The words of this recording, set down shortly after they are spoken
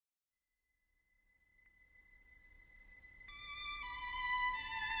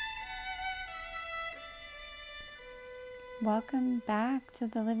Welcome back to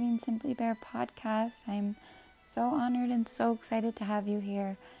the Living Simply Bare podcast. I'm so honored and so excited to have you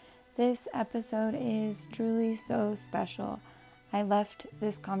here. This episode is truly so special. I left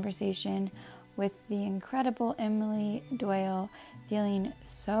this conversation with the incredible Emily Doyle feeling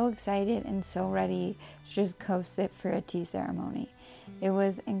so excited and so ready to just go sit for a tea ceremony. It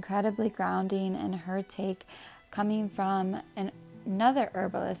was incredibly grounding, and her take coming from another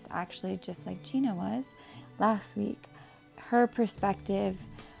herbalist, actually, just like Gina was last week. Her perspective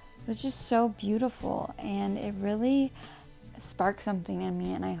was just so beautiful, and it really sparked something in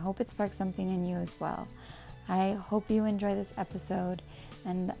me, and I hope it sparks something in you as well. I hope you enjoy this episode,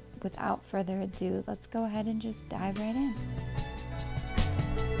 and without further ado, let's go ahead and just dive right in.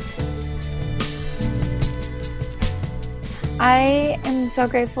 I am so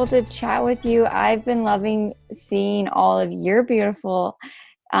grateful to chat with you. I've been loving seeing all of your beautiful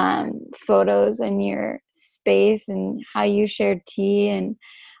photos and your space and how you share tea and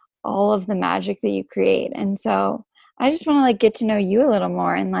all of the magic that you create. And so I just want to get to know you a little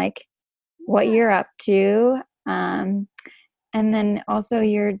more and what you're up to. And then also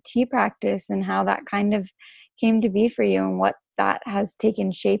your tea practice and how that kind of came to be for you and what that has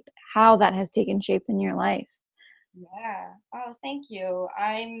taken shape, how that has taken shape in your life. Yeah. Oh, thank you.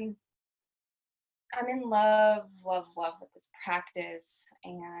 I'm in love with this practice,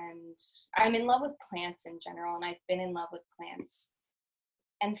 and I'm in love with plants in general, and I've been in love with plants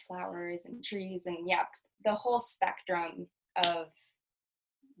and flowers and trees and the whole spectrum of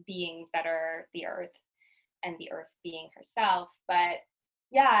beings that are the earth and the earth being herself. But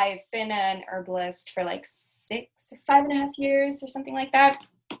yeah, I've been an herbalist for like 5.5 years or something like that.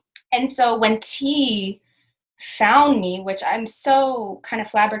 And so when tea found me, which I'm so kind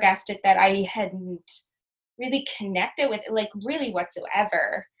of flabbergasted that I hadn't really connected with it, really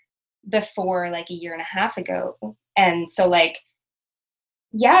whatsoever before a year and a half ago. And so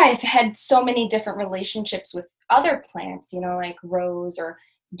I've had so many different relationships with other plants, like rose, or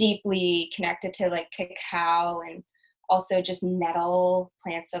deeply connected to cacao, and also just nettle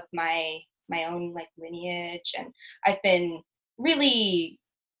plants of my own lineage. And I've been really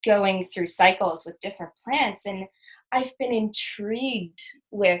going through cycles with different plants, and I've been intrigued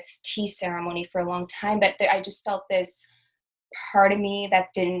with tea ceremony for a long time, but I just felt this part of me that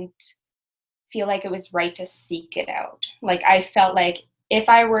didn't feel like it was right to seek it out. I felt like if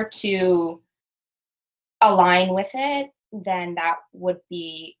I were to align with it, then that would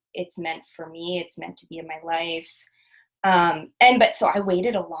be, it's meant for me, it's meant to be in my life. But so I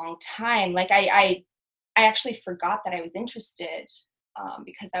waited a long time. I actually forgot that I was interested,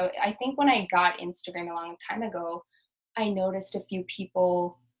 because I think when I got Instagram a long time ago, I noticed a few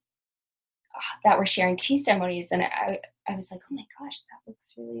people that were sharing tea ceremonies, and I was like, oh my gosh, that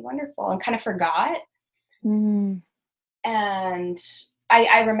looks really wonderful, and kind of forgot. Mm. And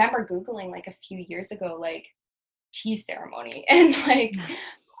I remember Googling a few years ago, tea ceremony, and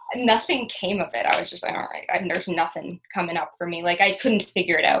nothing came of it. I was just like, all right, there's nothing coming up for me. I couldn't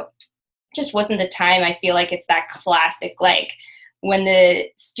figure it out. Just wasn't the time. I feel like it's that classic, when the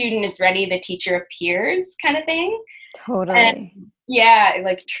student is ready, the teacher appears kind of thing. Totally. And yeah,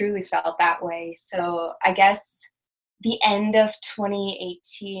 it truly felt that way. So I guess the end of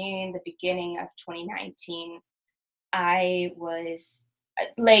 2018, the beginning of 2019, I was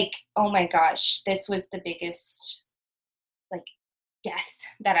oh my gosh, this was the biggest like death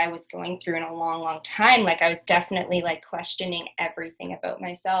that I was going through in a long, long time. I was definitely questioning everything about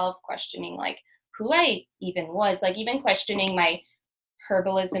myself, questioning who I even was, even questioning my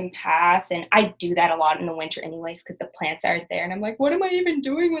herbalism path. And I do that a lot in the winter anyways, because the plants aren't there. And I'm like, what am I even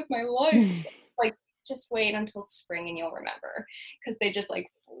doing with my life? Just wait until spring and you'll remember, because they just fully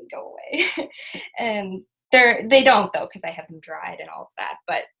go away. And they don't, though, because I have them dried and all of that.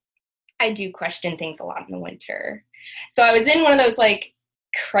 But I do question things a lot in the winter. So I was in one of those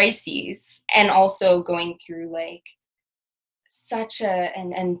crises, and also going through such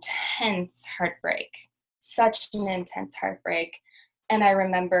an intense heartbreak, And I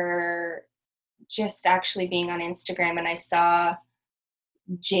remember just actually being on Instagram, and I saw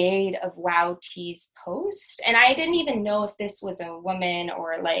Jade of Wow Tea's post, and I didn't even know if this was a woman,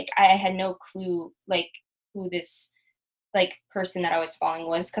 or I had no clue who this person that I was following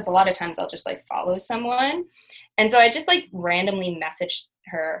was, because a lot of times I'll just follow someone. And so I just randomly messaged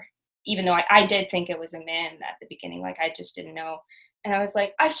her, even though I did think it was a man at the beginning. I just didn't know. And I was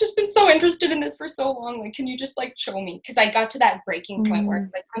like, I've just been so interested in this for so long. Can you just show me? Because I got to that breaking point where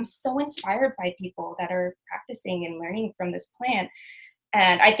it's I'm so inspired by people that are practicing and learning from this plant.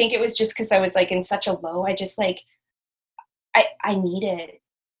 And I think it was just because I was in such a low. I just I needed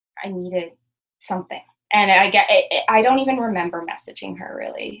something. And I don't even remember messaging her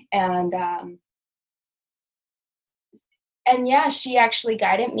really. And yeah, she actually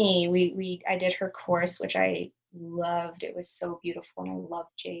guided me. I did her course, which I loved. It was so beautiful, and I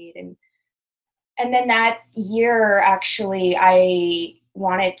loved jade. And then that year, actually, I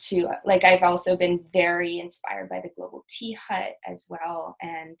wanted to, like, I've also been very inspired by the Global Tea Hut as well,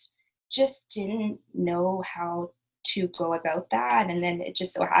 and just didn't know how to go about that. And then it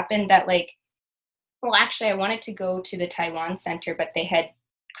just so happened that, like, well, actually, I wanted to go to the Taiwan Center, but they had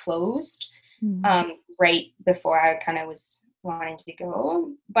closed right before I kind of was wanting to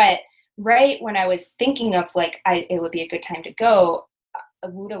go. But right when I was thinking of, like, it would be a good time to go,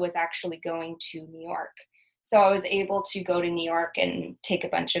 Awuda was actually going to New York. So I was able to go to New York and take a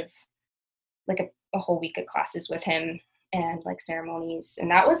bunch of, like, a whole week of classes with him and, like, ceremonies.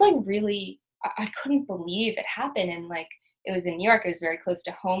 And that was, like, really, I couldn't believe it happened. And, like, it was in New York. It was very close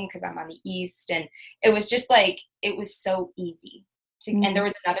to home because I'm on the East. And it was just like, it was so easy to, and there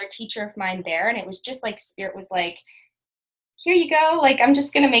was another teacher of mine there. And it was just like, Spirit was like, here you go. Like, I'm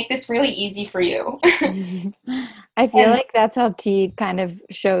just going to make this really easy for you. I feel And like that's how tea kind of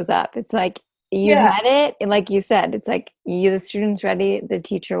shows up. It's like you've yeah, met it, and like you said, it's like the student's ready, the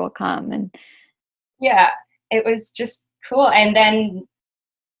teacher will come. And yeah, it was just cool. And then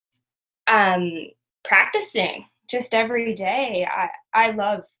um, practicing just every day. I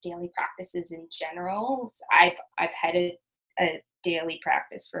love daily practices in general. I've had a daily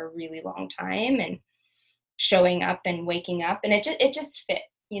practice for a really long time, and showing up and waking up, and it just fit.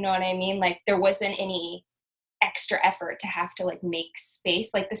 You know what I mean? Like, there wasn't any extra effort to have to, like, make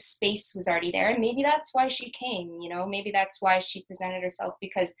space. Like, the space was already there, and maybe that's why she came. You know, maybe that's why she presented herself,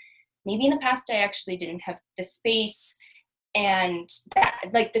 because maybe in the past I actually didn't have the space and that,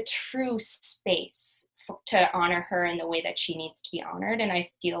 like, the true space to honor her in the way that she needs to be honored. And I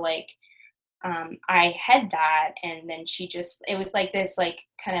feel like I had that, and then she just, it was like this, like,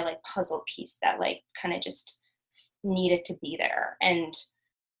 kind of like puzzle piece that, like, kind of just needed to be there. And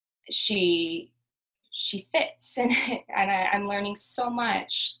she she fits. I'm learning so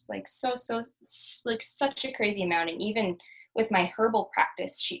much, like, like, such a crazy amount. And even with my herbal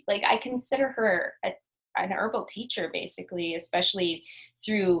practice, she, like, I consider her an herbal teacher, basically, especially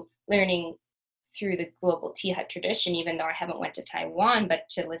through learning through the Global Tea Hut tradition, even though I haven't went to Taiwan. But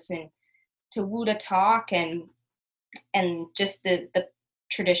to listen to Wuda talk, and just the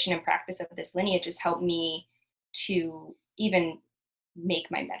tradition and practice of this lineage has helped me to even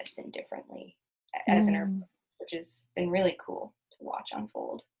make my medicine differently as an herb, mm. which has been really cool to watch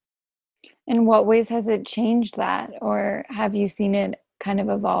unfold. In what ways has it changed that, or have you seen it kind of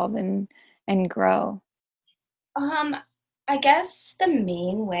evolve and grow? Um, I guess the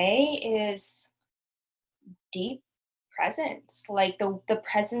main way is deep presence, like the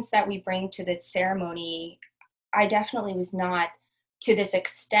presence that we bring to the ceremony. I definitely was not to this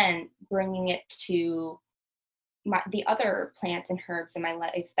extent bringing it to the other plants and herbs in my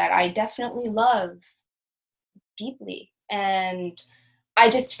life that I definitely love deeply. And I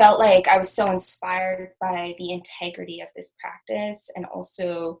just felt like I was so inspired by the integrity of this practice, and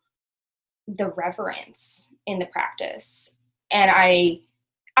also the reverence in the practice. And I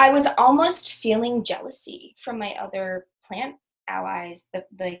was almost feeling jealousy from my other plant allies,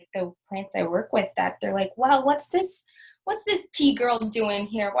 the plants I work with, that they're like, wow, what's this tea girl doing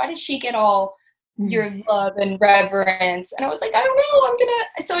here? Why does she get all your love and reverence? And I was like, I don't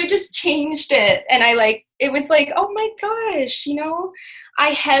know, so I just changed it. And it was like, oh my gosh, I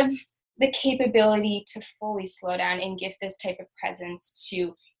have the capability to fully slow down and give this type of presence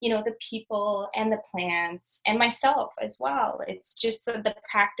to, the people and the plants and myself as well. It's just that the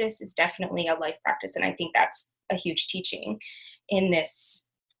practice is definitely a life practice. And I think that's a huge teaching in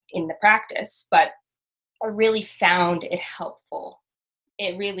the practice. But I really found it helpful.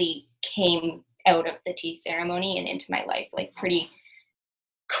 It really came out of the tea ceremony and into my life, like, pretty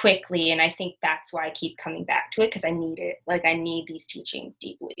quickly. And I think that's why I keep coming back to it, because I need it. Like, I need these teachings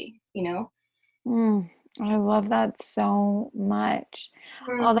deeply. Mm, I love that so much.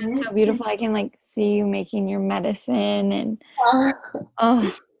 Oh, that's Mm-hmm. so beautiful. I can like see you making your medicine and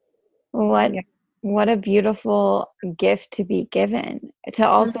oh, what Yeah. what a beautiful gift to be given. To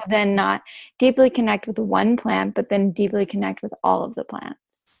also then not deeply connect with one plant, but then deeply connect with all of the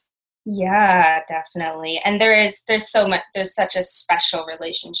plants. Yeah, definitely. And there's such a special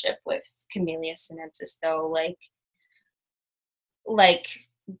relationship with Camellia sinensis, though. Like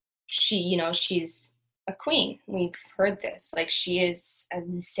she's a queen. We've heard this. Like, she is a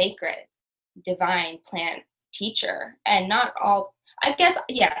sacred, divine plant teacher. And not all, I guess,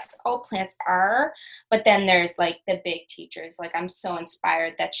 yes, all plants are, but then there's, like, the big teachers. Like, I'm so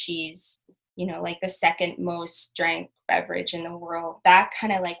inspired that she's, like the second most strength beverage in the world. That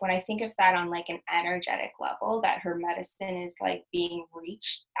kind of like, when I think of that on like an energetic level, that her medicine is like being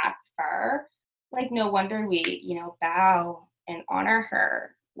reached that far, like no wonder we, bow and honor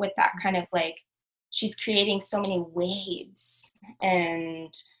her with that kind of like, she's creating so many waves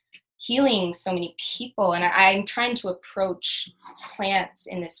and healing so many people. And I'm trying to approach plants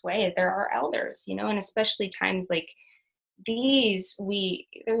in this way. There are elders, and especially times like these,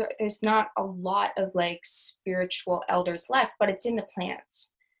 there's not a lot of like spiritual elders left, but it's in the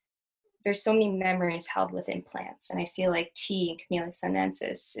plants. There's so many memories held within plants, and I feel like tea and Camellia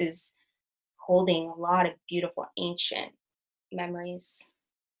sinensis is holding a lot of beautiful ancient memories.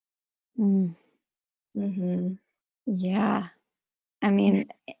 Mm. Mm-hmm. Yeah. I mean,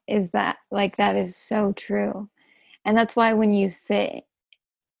 that is so true. And that's why when you sit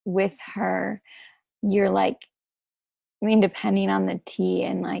with her, you're like, I mean, depending on the tea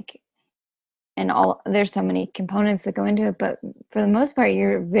and there's so many components that go into it, but for the most part,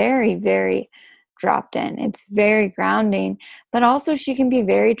 you're very, very dropped in. It's very grounding, but also she can be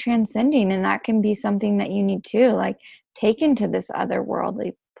very transcending, and that can be something that you need to like take into this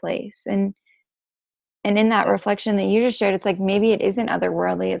otherworldly place. And in that reflection that you just shared, it's like maybe it isn't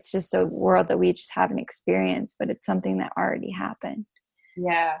otherworldly, it's just a world that we just haven't experienced, but it's something that already happened.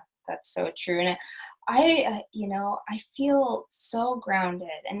 Yeah, that's so true. And I feel so grounded.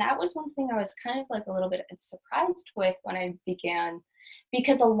 And that was one thing I was kind of like a little bit surprised with when I began,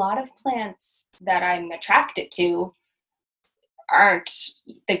 because a lot of plants that I'm attracted to aren't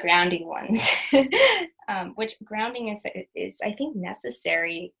the grounding ones, which grounding is, I think,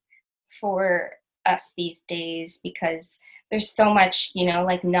 necessary for us these days, because there's so much,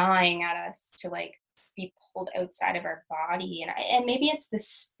 like gnawing at us to like be pulled outside of our body. And maybe it's the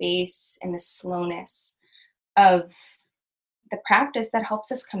space and the slowness of the practice that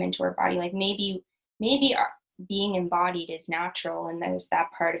helps us come into our body. Like maybe our being embodied is natural, and there's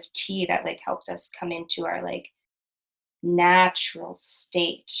that part of tea that like helps us come into our like natural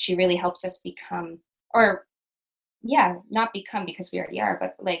state. She really helps us become, or yeah, not become because we already are,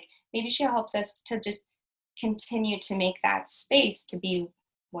 but like maybe she helps us to just continue to make that space to be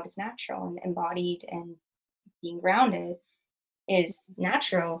what is natural and embodied, and being grounded is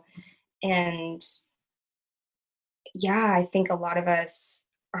natural. And yeah, I think a lot of us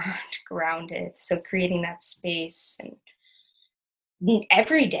aren't grounded. So creating that space, and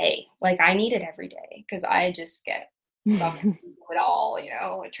every day, like I need it every day, because I just get sucked into it all,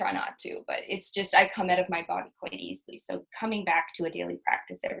 I try not to, but it's just, I come out of my body quite easily. So coming back to a daily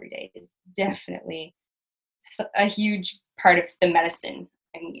practice every day is definitely a huge part of the medicine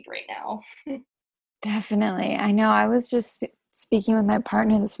I need right now. Definitely. I know. I was just speaking with my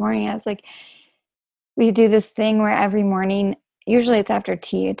partner this morning. I was like, we do this thing where every morning, usually it's after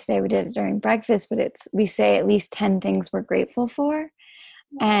tea. Today we did it during breakfast, but we say at least 10 things we're grateful for.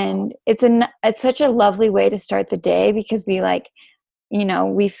 And it's such a lovely way to start the day, because we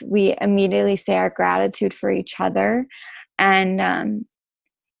we immediately say our gratitude for each other. And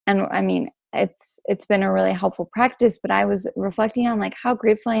I mean, it's been a really helpful practice, but I was reflecting on like how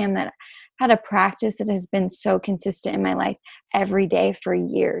grateful I am that I had a practice that has been so consistent in my life every day for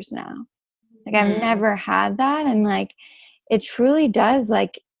years now. Like I've never had that. And like, it truly does,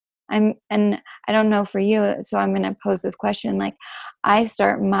 like, and I don't know for you, so I'm going to pose this question. Like I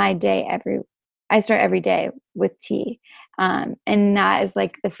start every day with tea. And that is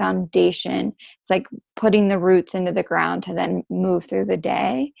like the foundation. It's like putting the roots into the ground to then move through the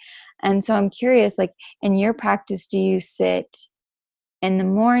day. And so I'm curious, like in your practice, do you sit in the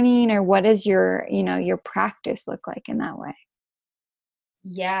morning, or what does your practice look like in that way?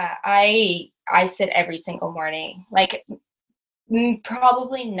 Yeah, I sit every single morning. Like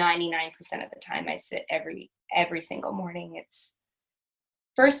probably 99% of the time I sit every single morning. It's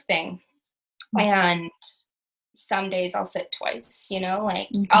first thing. And some days I'll sit twice, like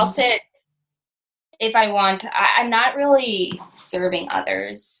I'll sit if I want. I'm not really serving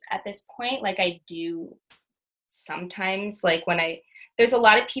others at this point. Like I do sometimes, like there's a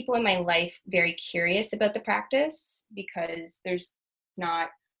lot of people in my life very curious about the practice, because not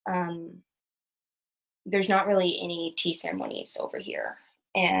um, there's not really any tea ceremonies over here.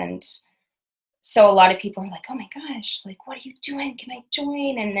 And so a lot of people are like, oh my gosh, like, what are you doing? Can I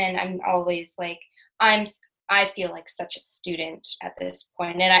join? And then I'm always like, I feel like such a student at this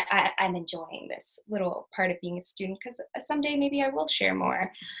point, and I'm enjoying this little part of being a student, because someday maybe I will share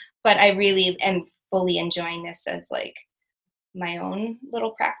more. But I really am fully enjoying this as like my own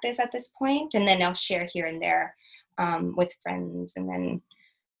little practice at this point, and then I'll share here and there with friends, and then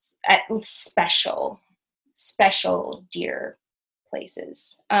at special dear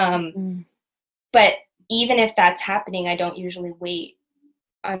places. But even if that's happening, I don't usually wait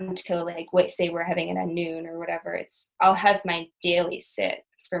until like say we're having it at noon or whatever. I'll have my daily sit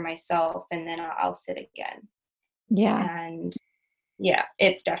for myself, and then I'll sit again. Yeah. And yeah,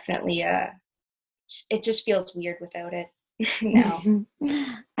 it's definitely it just feels weird without it now.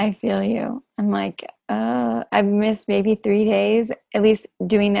 I feel you. I'm like, I've missed maybe 3 days, at least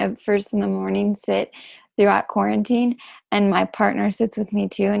doing a first in the morning sit throughout quarantine. And my partner sits with me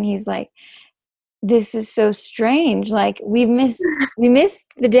too. And he's like, this is so strange. Like we missed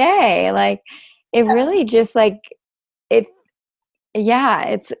the day. Like it really just like it, yeah,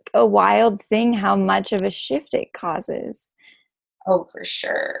 it's a wild thing how much of a shift it causes. Oh, for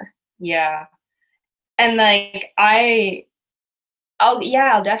sure. Yeah. And like I'll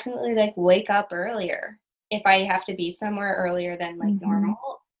definitely like wake up earlier. If I have to be somewhere earlier than like Mm-hmm.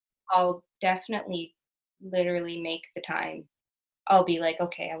 normal, I'll definitely literally make the time. I'll be like,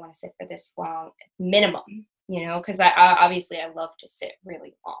 okay, I want to sit for this long minimum, because I obviously I love to sit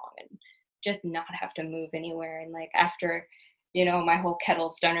really long and just not have to move anywhere. And like after, my whole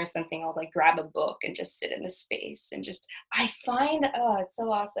kettle's done or something, I'll like grab a book and just sit in the space and just, I find, oh, it's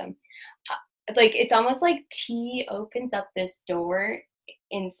so awesome. Like it's almost like tea opens up this door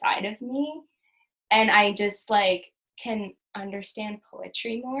inside of me, and I just like can understand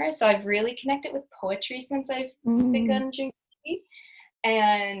poetry more. So I've really connected with poetry since I've Mm. begun drinking tea.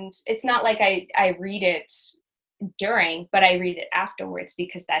 And it's not like I read it during, but I read it afterwards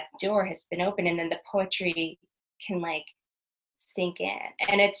because that door has been open, and then the poetry can like sink in.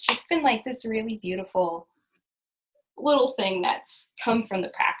 And it's just been like this really beautiful little thing that's come from the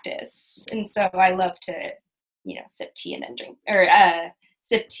practice. And so I love to, sip tea and then drink, or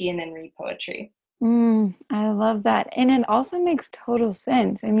sip tea and then read poetry. I love that. And it also makes total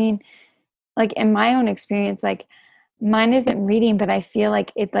sense. I mean, like in my own experience, like mine isn't reading, but I feel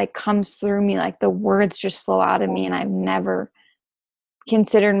like it like comes through me, like the words just flow out of me. And I've never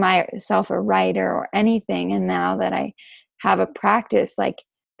considered myself a writer or anything. And now that I have a practice, like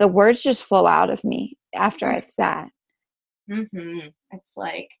the words just flow out of me after I've sat. Mm-hmm. It's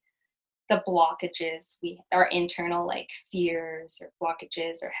like the blockages, our internal like fears or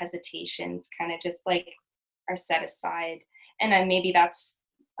blockages or hesitations kind of just like are set aside. And then maybe that's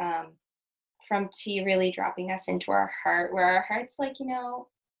from tea really dropping us into our heart, where our heart's like,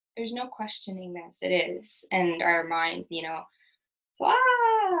 there's no questioning this, it is. And our mind, so,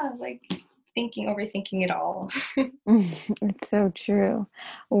 like overthinking it all. It's so true.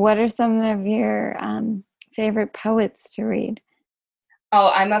 What are some of your favorite poets to read? Oh,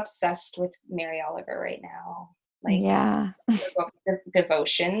 I'm obsessed with Mary Oliver right now. Like Yeah. her book, The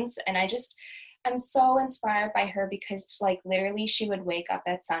Devotions. And I'm so inspired by her because like literally she would wake up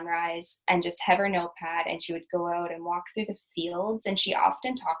at sunrise and just have her notepad, and she would go out and walk through the fields. And she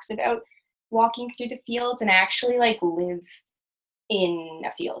often talks about walking through the fields, and I actually like live in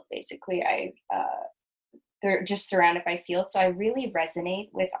a field basically. They're just surrounded by fields. So I really resonate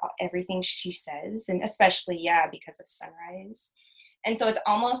with everything she says, and especially, yeah, because of sunrise. And so it's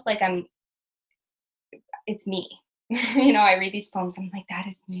almost like it's me. I read these poems, I'm like, that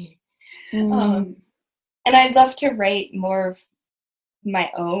is me. Mm. Um, and I'd love to write more of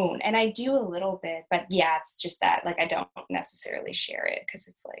my own. And I do a little bit, but yeah, it's just that, like, I don't necessarily share it because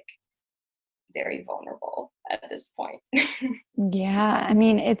it's like very vulnerable at this point. Yeah. I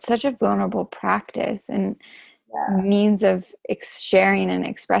mean, it's such a vulnerable practice and Yeah. means of sharing and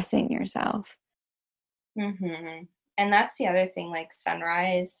expressing yourself. And that's the other thing, like,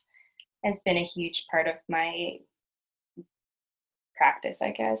 sunrise has been a huge part of my practice,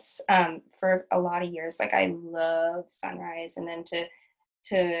 I guess. For a lot of years, like, I love sunrise, and then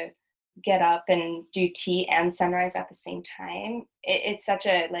to get up and do tea and sunrise at the same time, it's such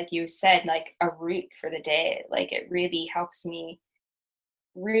a, like you said, like a root for the day. Like it really helps me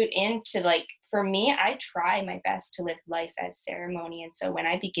root into, like, for me, I try my best to live life as ceremony. And so when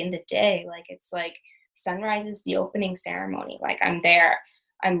I begin the day, like it's like sunrise is the opening ceremony. Like I'm there,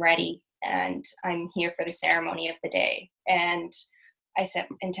 I'm ready, and I'm here for the ceremony of the day. And I set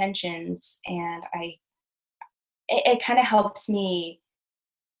intentions, and it kind of helps me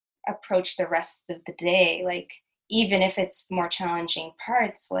approach the rest of the day, like even if it's more challenging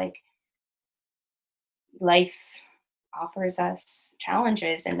parts, like life offers us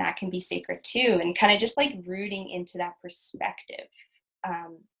challenges, and that can be sacred too. And kind of just like rooting into that perspective,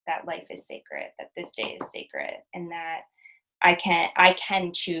 that life is sacred, that this day is sacred, and that I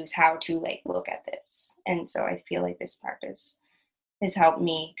can choose how to like look at this. And so I feel like this practice has helped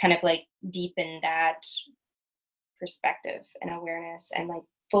me kind of like deepen that perspective and awareness, and like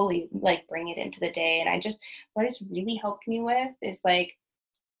fully like bring it into the day. And what it's really helped me with is like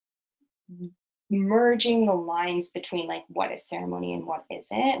merging the lines between like what is ceremony and what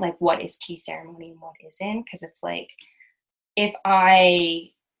isn't, like what is tea ceremony and what isn't. Because it's like if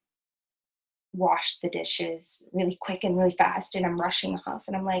I wash the dishes really quick and really fast and I'm rushing off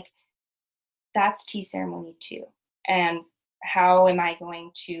and I'm like, that's tea ceremony too. And how am I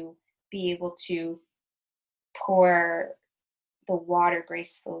going to be able to pour the water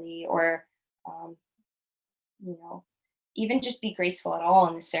gracefully, or um, you know, even just be graceful at all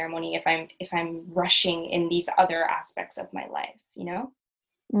in the ceremony if I'm rushing in these other aspects of my life, you know?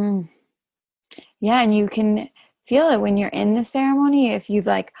 Mm. Yeah, and you can feel it when you're in the ceremony if you've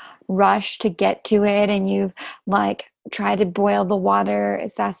like rushed to get to it and you've like tried to boil the water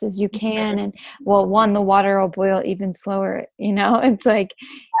as fast as you can, Mhm. and well, one, the water will boil even slower, you know? It's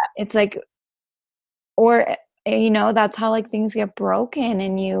like or that's how like things get broken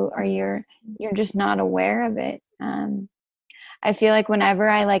and you're just not aware of it. I feel like whenever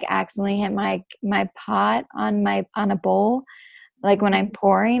I like accidentally hit my pot on a bowl, like when I'm Mhm.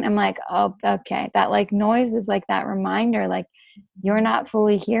 pouring, I'm like, oh, okay, that like noise is like that reminder, like you're Mhm. not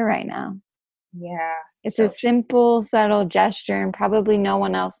fully here right now. Yeah, It's a so true. simple subtle gesture and probably no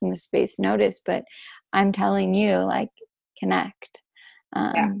one else in the space noticed, but I'm telling you, like, connect.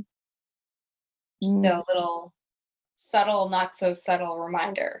 Yeah, um just mm, a little subtle, not so subtle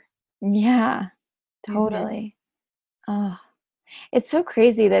reminder. yeah, Mhm. totally. Oh, it's so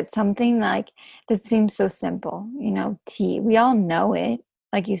crazy that something like that seems so simple, tea. We all know it,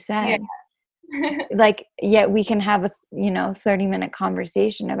 like you Yeah. said. Like, yet we can have a 30-minute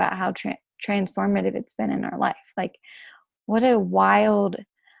conversation about how transformative it's been in our life. Like, what a wild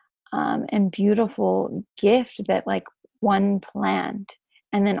and beautiful gift that like one plant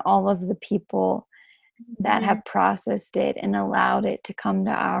and then all of the people that Mhm. have processed it and allowed it to come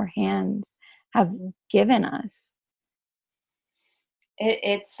to our hands have given us.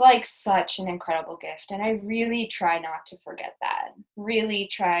 It's like such an incredible gift, and I really try not to forget that. Really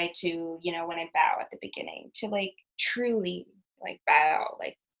try to, when I bow at the beginning, to like truly like bow,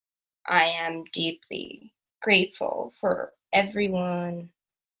 like I am deeply grateful for everyone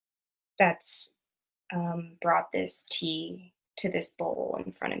that's brought this tea to this bowl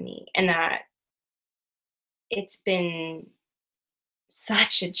in front of me, and that it's been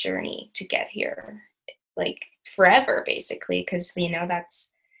such a journey to get here, like forever, basically, because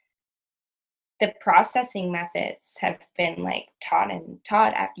that's the processing methods have been like taught and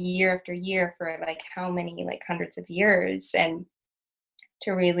taught at year after year for like how many, like hundreds of years, and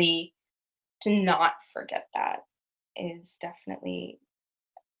to really to not forget that is definitely,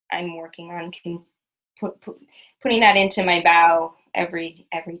 I'm working on putting that into my bow every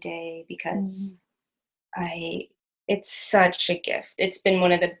day, because Mm. I it's such a gift. It's been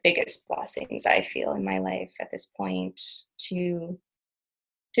one of the biggest blessings I feel in my life at this point, to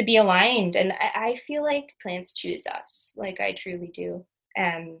be aligned. And I feel like plants choose us. Like I truly do.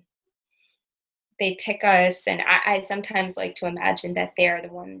 And they pick us, and I sometimes like to imagine that they're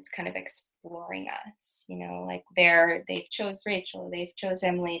the ones kind of exploring us, like they've chose Rachel, they've chose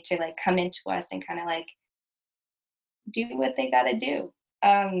Emily to like come into us and kind of like do what they gotta do.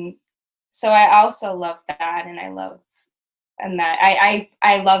 Um so I also love that, and I love and that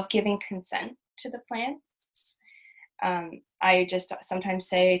I love giving consent to the plants. I just sometimes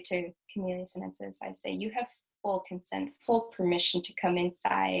say to Camellia sinensis, I say, you have full consent, full permission to come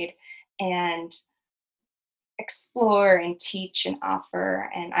inside and explore and teach and offer.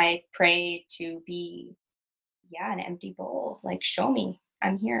 And I pray to be, yeah, an empty bowl. Like, show me,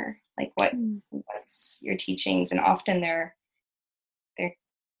 I'm here. Like, Mm. what's your teachings? And often they're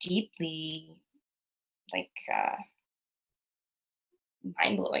deeply like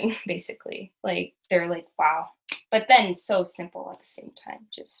mind blowing, basically. Like they're like, wow. But then so simple at the same time.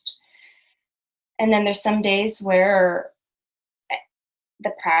 Just and then there's some days where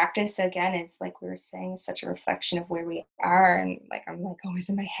the practice again is like we were saying, such a reflection of where we are, and like I'm like always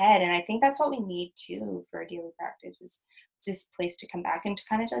in my head, and I think that's what we need too for a daily practice, is this place to come back and to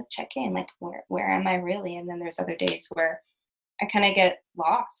kind of like check in, like where am I really? And then there's other days where I kind of get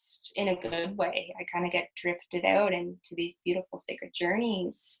lost in a good way. I kind of get drifted out into these beautiful sacred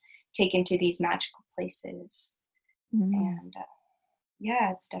journeys, taken to these magical places. Mm. And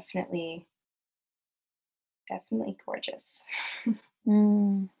yeah, it's definitely gorgeous.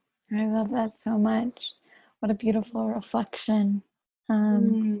 Mm. I love that so much. What a beautiful reflection.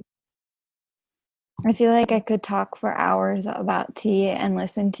 um Mm. I feel like I could talk for hours about tea and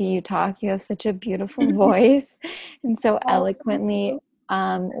listen to you talk. You have such a beautiful voice and so Oh, thank eloquently you.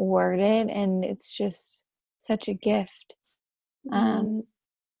 worded, and it's just such a gift. Mm, Um,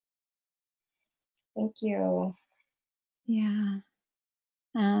 thank you. yeah.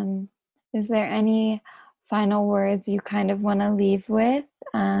 Um, Is there any final words you kind of want to leave with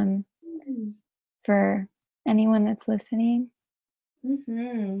for anyone that's listening?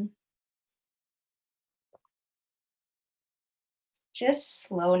 Just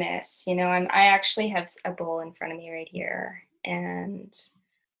slowness. I actually have a bowl in front of me right here, and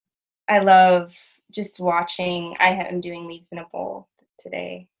I love just watching. I'm doing leaves in a bowl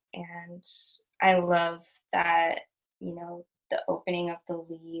today, and I love that, the opening of the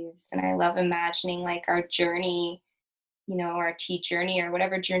leaves. And I love imagining like our journey, our tea journey or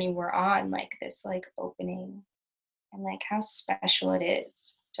whatever journey we're on, like this like opening, and like how special it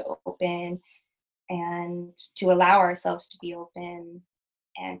is to open and to allow ourselves to be open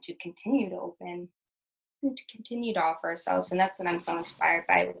and to continue to open and to continue to offer ourselves. And that's what I'm so inspired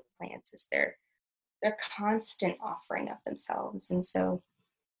by with plants, is their constant offering of themselves. And so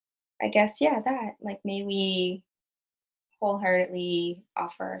I guess, that like, may we wholeheartedly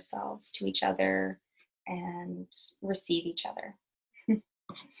offer ourselves to each other and receive each other.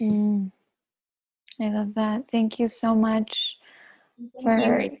 I love that. Thank you so much for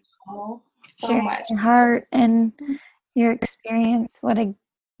Rachel, sharing your heart and your experience. What a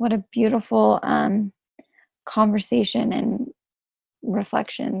beautiful conversation and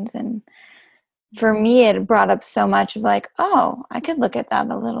reflections. And for me, it brought up so much of like, oh, I could look at that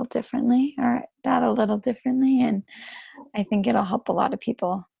a little differently, or that a little differently. And I think it'll help a lot of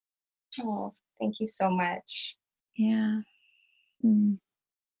people. Oh, thank you so much. Yeah.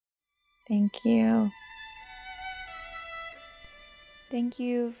 Thank you. Thank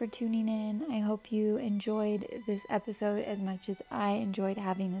you for tuning in. I hope you enjoyed this episode as much as I enjoyed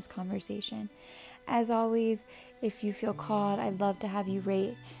having this conversation. As always, if you feel called, I'd love to have you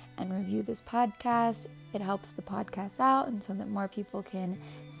rate and review this podcast. It helps the podcast out, and so that more people can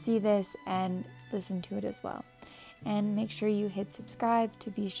see this and listen to it as well. And make sure you hit subscribe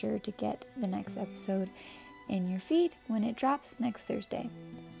to be sure to get the next episode in your feed when it drops next Thursday.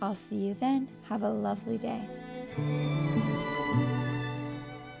 I'll see you then. Have a lovely day.